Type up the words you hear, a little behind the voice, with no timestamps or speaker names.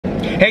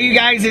Hey you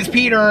guys, it's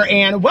Peter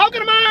and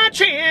welcome to my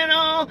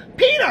channel.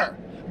 Peter,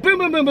 boom,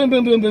 boom, boom, boom,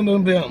 boom, boom, boom,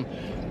 boom, boom,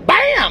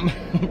 bam,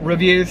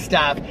 review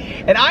stuff.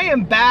 And I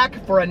am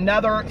back for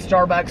another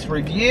Starbucks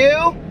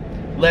review.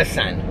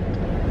 Listen,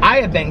 I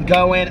have been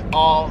going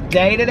all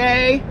day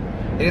today.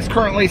 It is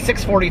currently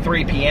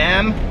 6:43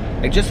 p.m.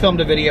 I just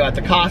filmed a video at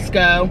the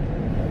Costco,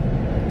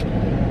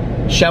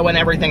 showing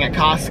everything at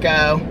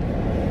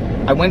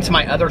Costco. I went to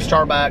my other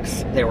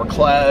Starbucks, they were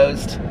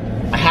closed.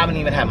 I haven't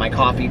even had my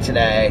coffee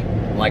today.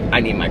 Like, I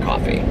need my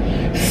coffee.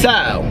 So,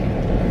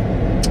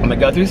 I'm gonna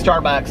go through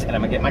Starbucks and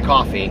I'm gonna get my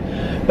coffee.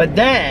 But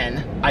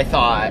then, I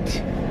thought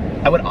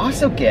I would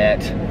also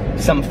get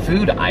some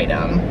food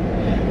item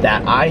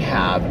that I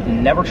have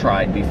never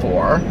tried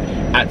before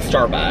at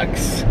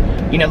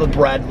Starbucks. You know, the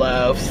bread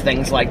loaves,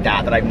 things like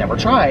that that I've never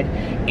tried.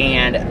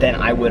 And then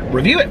I would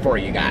review it for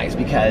you guys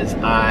because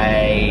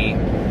I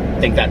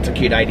think that's a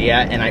cute idea,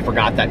 and I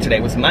forgot that today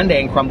was Monday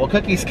and crumble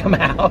cookies come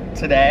out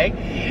today.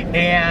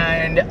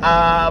 And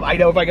I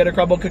know if I go to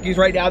crumble cookies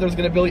right now, there's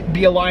gonna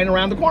be a line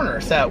around the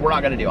corner, so we're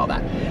not gonna do all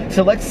that.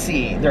 So let's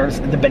see, there's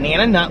the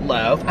banana nut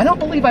loaf. I don't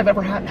believe I've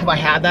ever had, have I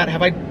had that?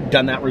 Have I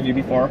done that review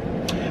before?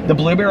 The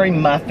blueberry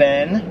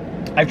muffin.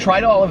 I've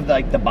tried all of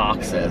the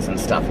boxes and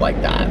stuff like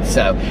that.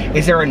 So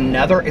is there a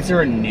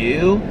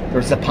new,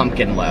 there's a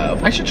pumpkin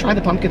loaf. I should try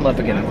the pumpkin loaf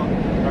again.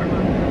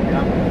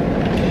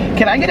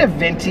 Can I get a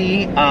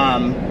venti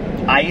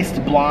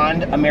iced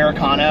blonde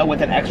Americano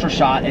with an extra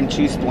shot and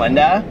 2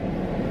 Splenda?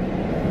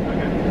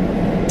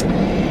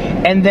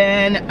 Okay. And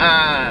then,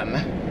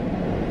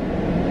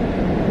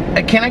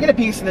 can I get a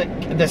piece of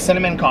the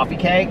cinnamon coffee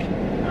cake?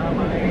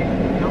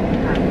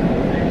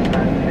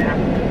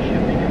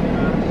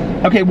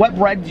 Okay, what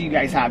bread do you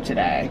guys have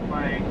today?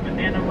 Like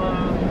banana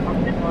loaves,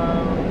 pumpkin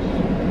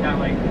loaves, got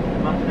like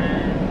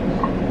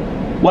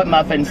muffins. What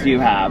muffins do you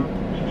have?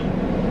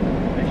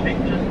 I think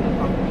just the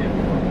pumpkin.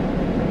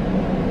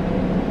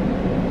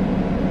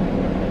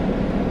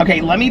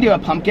 Okay, let me do a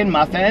pumpkin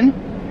muffin. You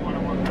want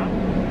to work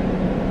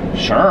up?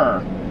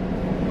 Sure.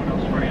 What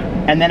else for you?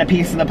 And then a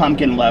piece of the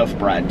pumpkin loaf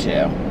bread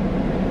too.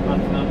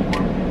 Lots of those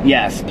for me?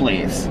 Yes,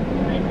 please.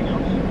 Anything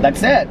else?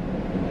 That's it.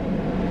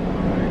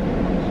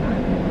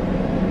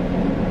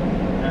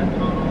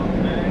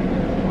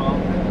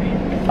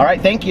 All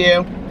right, thank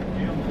you.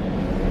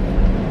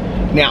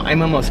 Now,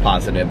 I'm almost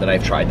positive that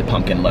I've tried the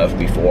pumpkin loaf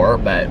before,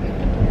 but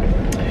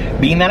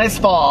being that it's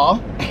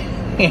fall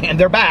and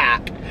they're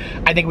back,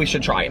 I think we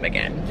should try them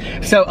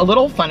again. So, a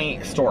little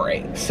funny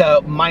story.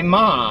 So, my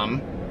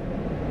mom,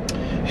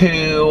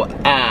 who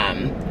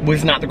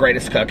was not the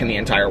greatest cook in the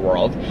entire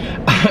world,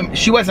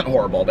 she wasn't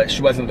horrible, but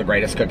she wasn't the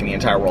greatest cook in the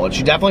entire world.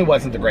 She definitely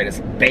wasn't the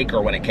greatest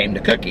baker when it came to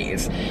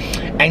cookies.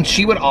 And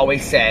she would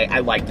always say, I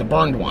like the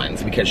burned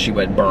ones, because she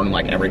would burn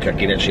like every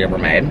cookie that she ever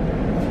made.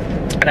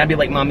 And I'd be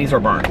like, Mom, these are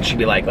burned. She'd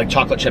be like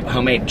chocolate chip,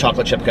 homemade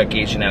chocolate chip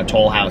cookies, you know,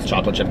 Toll House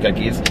chocolate chip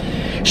cookies.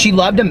 She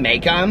loved to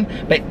make them,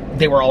 but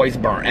they were always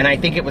burnt. And I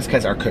think it was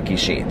because our cookie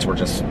sheets were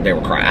they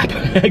were crap.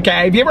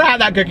 Okay, have you ever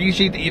had that cookie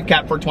sheet that you've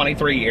kept for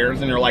 23 years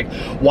and you're like,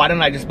 why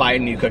don't I just buy a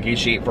new cookie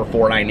sheet for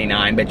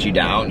 $4.99? But you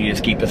don't. You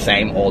just keep the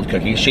same old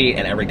cookie sheet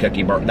and every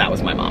cookie burnt. That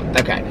was my mom.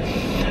 Okay.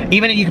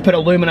 Even if you could put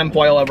aluminum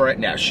foil over it,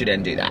 no, she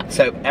didn't do that.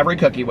 So every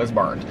cookie was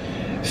burned.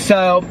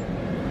 So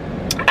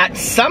at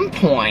some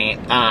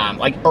point,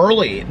 like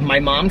early, my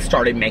mom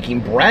started making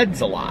breads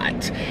a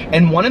lot.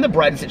 And one of the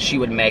breads that she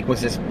would make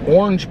was this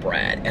orange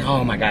bread. And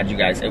oh my God, you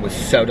guys, it was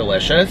so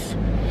delicious.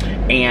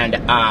 And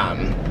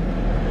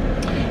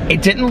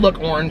it didn't look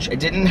orange. It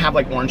didn't have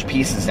like orange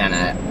pieces in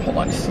it. Hold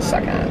on just a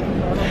second.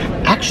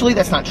 Actually,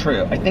 that's not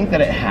true. I think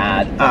that it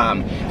had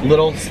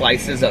little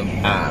slices of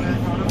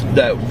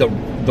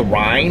the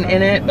rind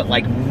in it, but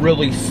like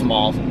really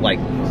small, like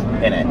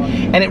in it.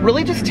 And it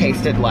really just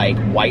tasted like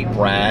white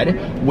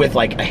bread with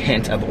like a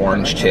hint of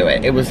orange to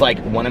it. It was like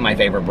one of my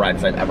favorite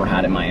breads I've ever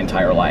had in my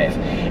entire life.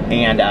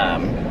 And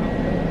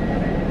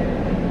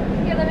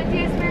you lemon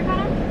tea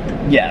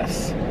Americano?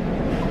 Yes.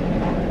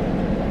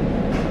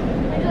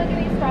 Would you like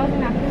any straws and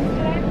napkins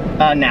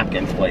today?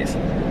 Napkins, please.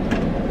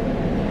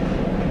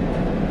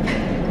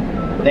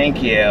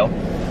 Thank you.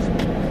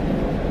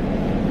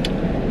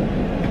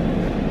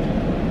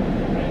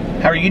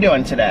 How are you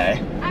doing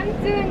today? I'm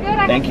doing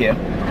good. Thank you.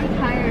 I'm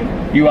tired.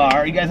 You are?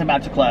 Are you guys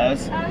about to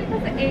close? We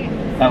close at 8.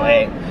 Oh,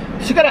 8.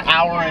 So you got an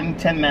hour and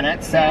 10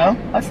 minutes, so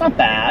that's not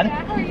bad.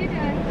 Yeah, how are you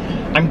doing?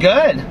 I'm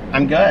good.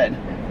 I'm good.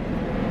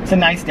 It's a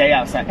nice day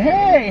outside.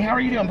 Hey, how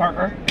are you doing,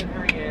 Parker? Good,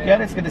 how are you? Good,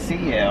 it's good to see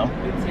you. Me too.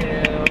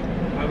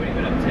 What have you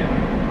been up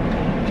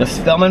to?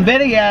 Just filming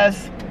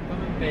videos.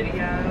 Filming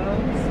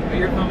videos? Oh,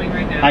 you're filming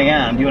right now? I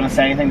am. Do you want to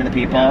say anything to the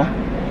people?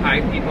 Yeah. Hi,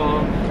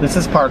 people. This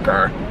is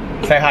Parker.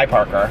 Say hi,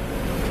 Parker.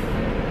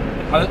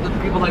 Are the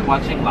people like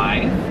watching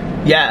live?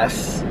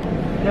 Yes.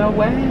 No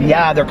way.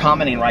 Yeah, they're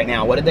commenting right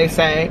now. What did they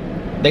say?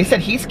 They said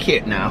he's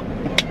cute now.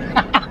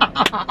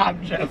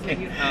 I'm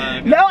joking.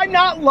 No, I'm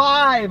not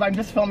live. I'm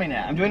just filming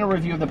it. I'm doing a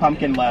review of the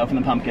pumpkin loaf and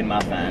the pumpkin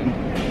muffin.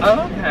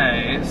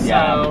 Okay, so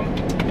Yeah.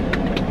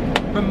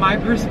 From my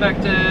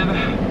perspective,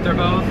 they're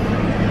both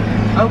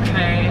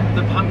okay.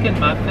 The pumpkin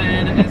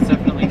muffin is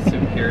definitely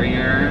superior.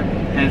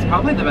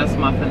 probably the best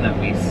muffin that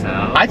we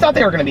sell. I thought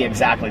they were going to be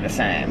exactly the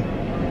same.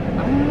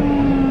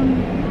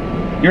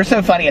 You're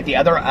so funny. At the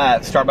other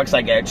Starbucks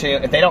I go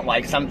to, if they don't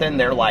like something,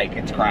 they're like,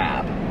 it's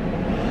crap.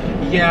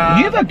 Yeah.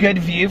 You have a good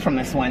view from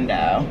this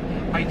window.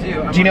 I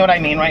do. Do you know what I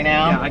mean right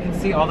now? Yeah, I can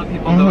see all the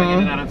people going in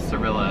and out of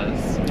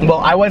Cirilla's. Well,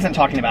 I wasn't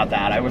talking about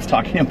that. I was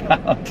talking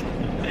about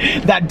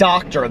that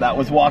doctor that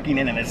was walking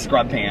in his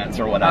scrub pants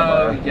or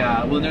whatever. Oh,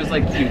 yeah. Well, there's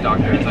like cute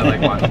doctors. I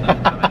like watching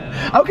them come in.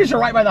 Oh, because you're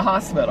right by the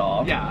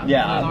hospital. Yeah.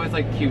 Yeah. There's always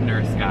like cute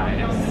nurse guys.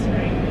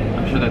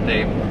 I'm sure that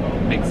they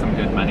make some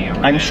good money over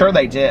there. I'm sure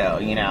they do,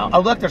 you know.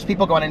 Oh, look, there's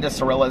people going into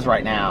Cirilla's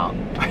right now.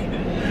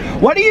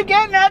 What are you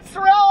getting at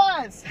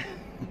Cirilla's?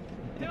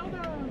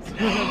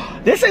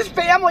 This is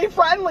family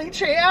friendly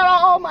channel.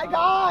 Oh my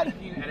god.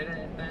 Can you edit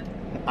it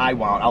then? I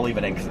won't. I'll leave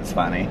it in because it's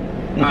funny.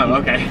 Oh,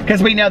 okay.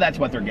 Because we know that's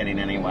what they're getting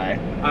anyway.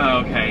 Oh,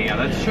 okay. Yeah,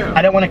 that's true.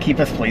 I don't want to keep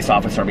this police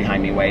officer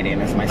behining me waiting.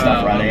 Is my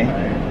stuff ready?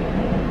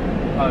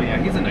 Okay. Oh, yeah.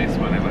 He's a nice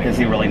one. I like Is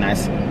he him. really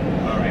nice? All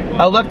right.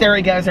 Well, Oh, look, there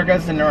he goes. There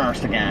goes the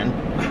nurse again.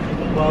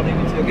 well, they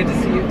too. Good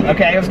to see you.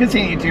 Okay, it was good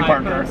seeing you too, Hi,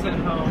 Parker. folks at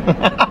home.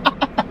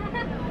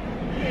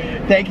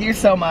 Thank you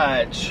so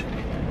much.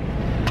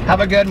 Have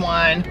a good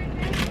one.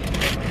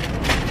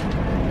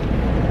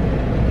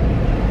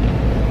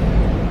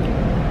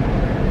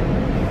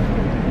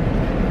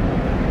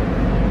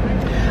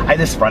 I had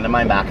this friend of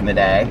mine back in the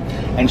day,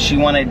 and she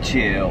wanted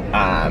to,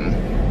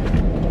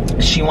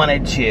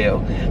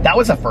 that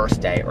was a first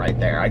date right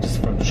there. I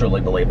just truly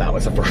believe that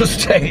was a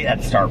first date at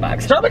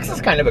Starbucks. Starbucks is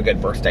kind of a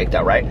good first date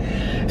though, right?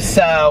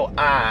 So,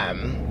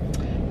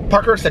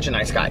 Parker is such a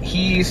nice guy.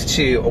 He used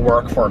to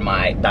work for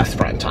my best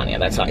friend, Tanya.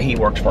 That's how he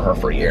worked for her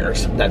for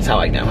years. That's how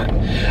I know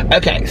him.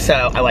 Okay, so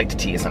I like to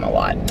tease him a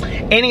lot.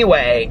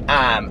 Anyway,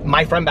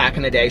 my friend back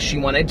in the day, she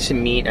wanted to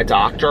meet a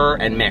doctor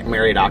and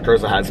marry a doctor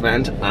as a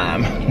husband.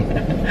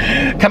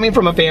 Coming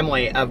from a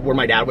family of where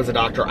my dad was a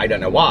doctor, I don't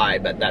know why,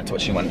 but that's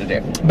what she wanted to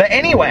do. But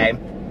anyway,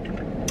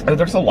 oh,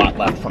 there's a lot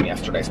left from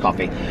yesterday's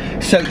coffee.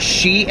 So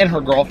she and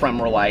her girlfriend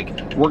were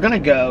like, we're gonna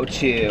go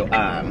to,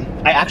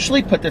 I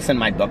actually put this in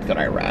my book that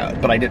I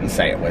wrote, but I didn't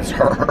say it was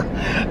her.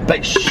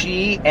 But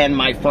she and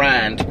my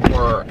friend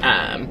were,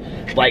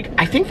 like,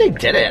 I think they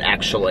did it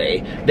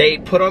actually. They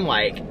put on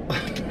like,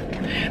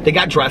 they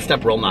got dressed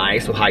up real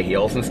nice with high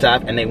heels and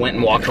stuff, and they went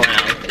and walked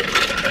around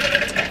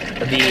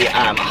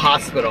the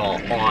hospital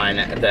on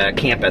the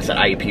campus at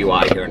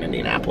IUPUI here in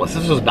Indianapolis.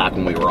 This was back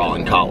when we were all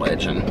in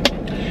college, and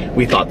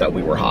we thought that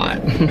we were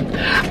hot.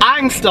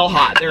 I'm still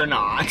hot, they're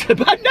not.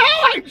 But no,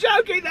 I'm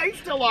joking, they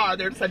still are.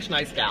 They're such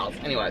nice gals.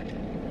 Anyway.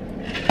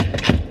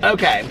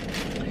 Okay,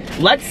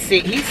 let's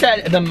see. He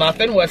said the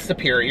muffin was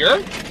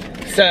superior.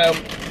 So,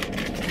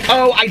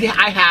 oh,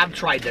 I have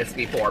tried this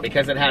before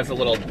because it has a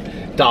little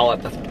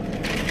dollop of.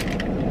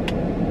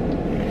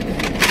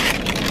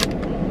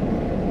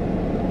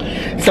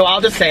 So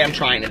I'll just say I'm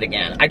trying it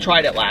again. I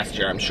tried it last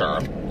year, I'm sure.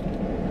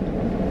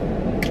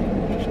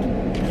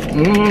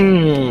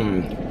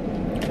 Mmm.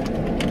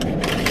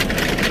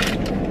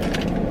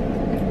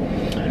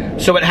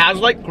 So it has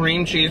like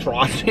cream cheese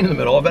frosting in the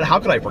middle of it. How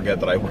could I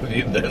forget that I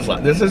reviewed this?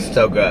 This is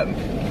so good.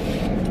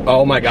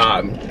 Oh my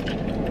god.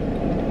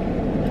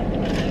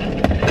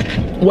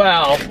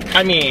 Well,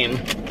 I mean,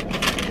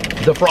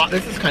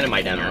 this is kind of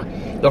my dinner.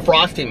 The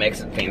frosting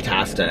makes it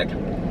fantastic.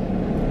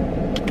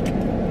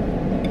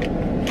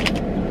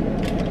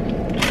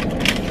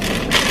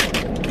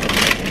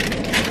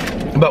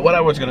 But what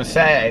I was gonna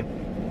say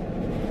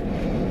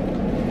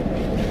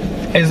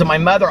is that my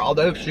mother,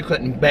 although she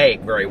couldn't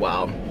bake very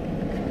well,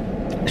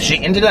 she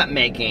ended up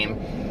making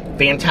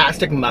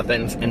fantastic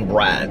muffins and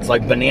breads.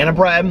 Like banana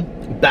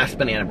bread, best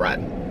banana bread.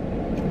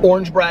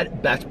 Orange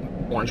bread, best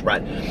orange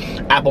bread.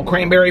 Apple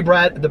cranberry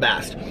bread, the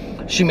best.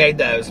 She made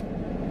those.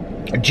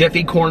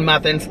 Jiffy corn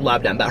muffins,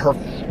 loved them. But her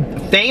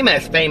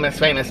famous,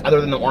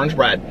 other than the orange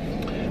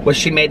bread, was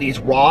she made these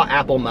raw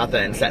apple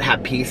muffins that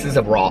have pieces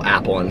of raw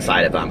apple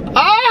inside of them.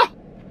 Ah!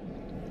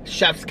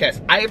 Chef's kiss.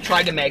 I have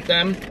tried to make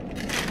them,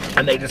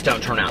 and they just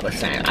don't turn out the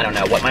same. I don't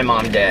know what my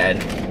mom did,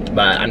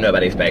 but I'm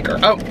nobody's baker.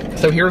 Oh,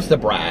 so here's the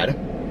bread.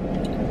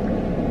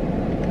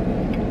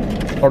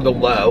 Or the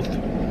loaf.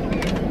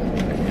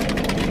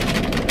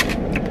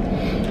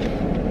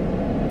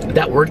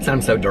 That word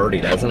sounds so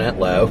dirty, doesn't it,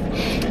 loaf?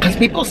 Because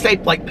people say,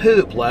 like,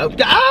 poop, loaf.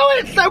 Oh,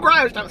 it's so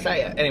gross, don't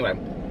say it. Anyway.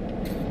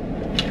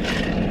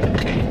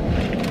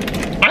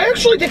 I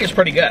actually think it's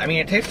pretty good. I mean,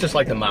 it tastes just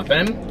like the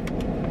muffin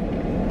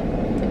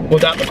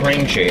without the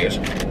cream cheese.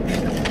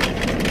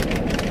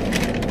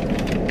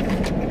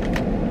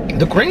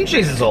 The cream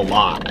cheese is a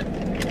lot.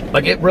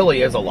 Like, it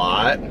really is a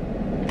lot.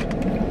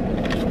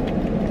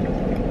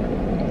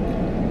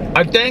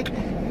 I think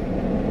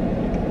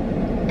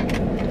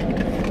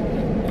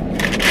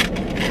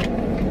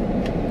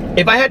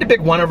if I had to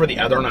pick one over the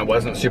other and I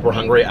wasn't super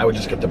hungry, I would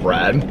just get the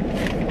bread.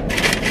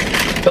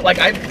 But like,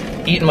 I've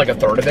eaten like a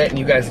third of it, and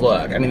you guys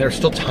look. I mean, there's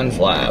still tons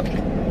left.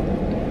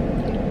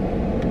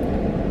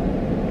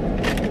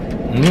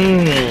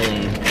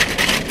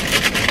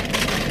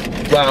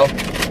 Well,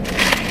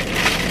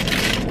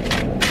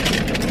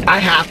 I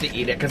have to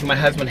eat it because my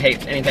husband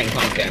hates anything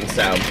pumpkin,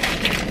 so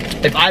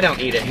if I don't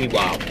eat it, he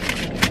won't.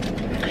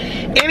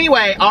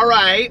 Anyway, all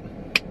right.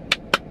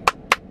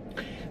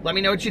 Let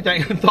me know what you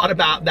thought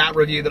about that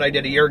review that I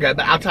did a year ago,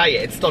 but I'll tell you,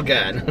 it's still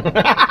good.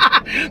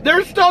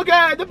 They're still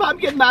good, the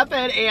pumpkin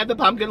muffin and the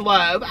pumpkin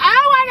loaf.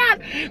 Oh my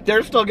God,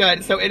 they're still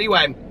good. So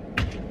anyway,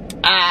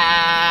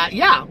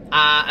 yeah,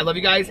 I love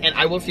you guys, and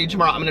I will see you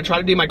tomorrow. I'm gonna try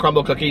to do my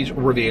crumble cookies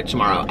review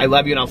tomorrow. I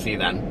love you, and I'll see you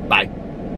then. Bye.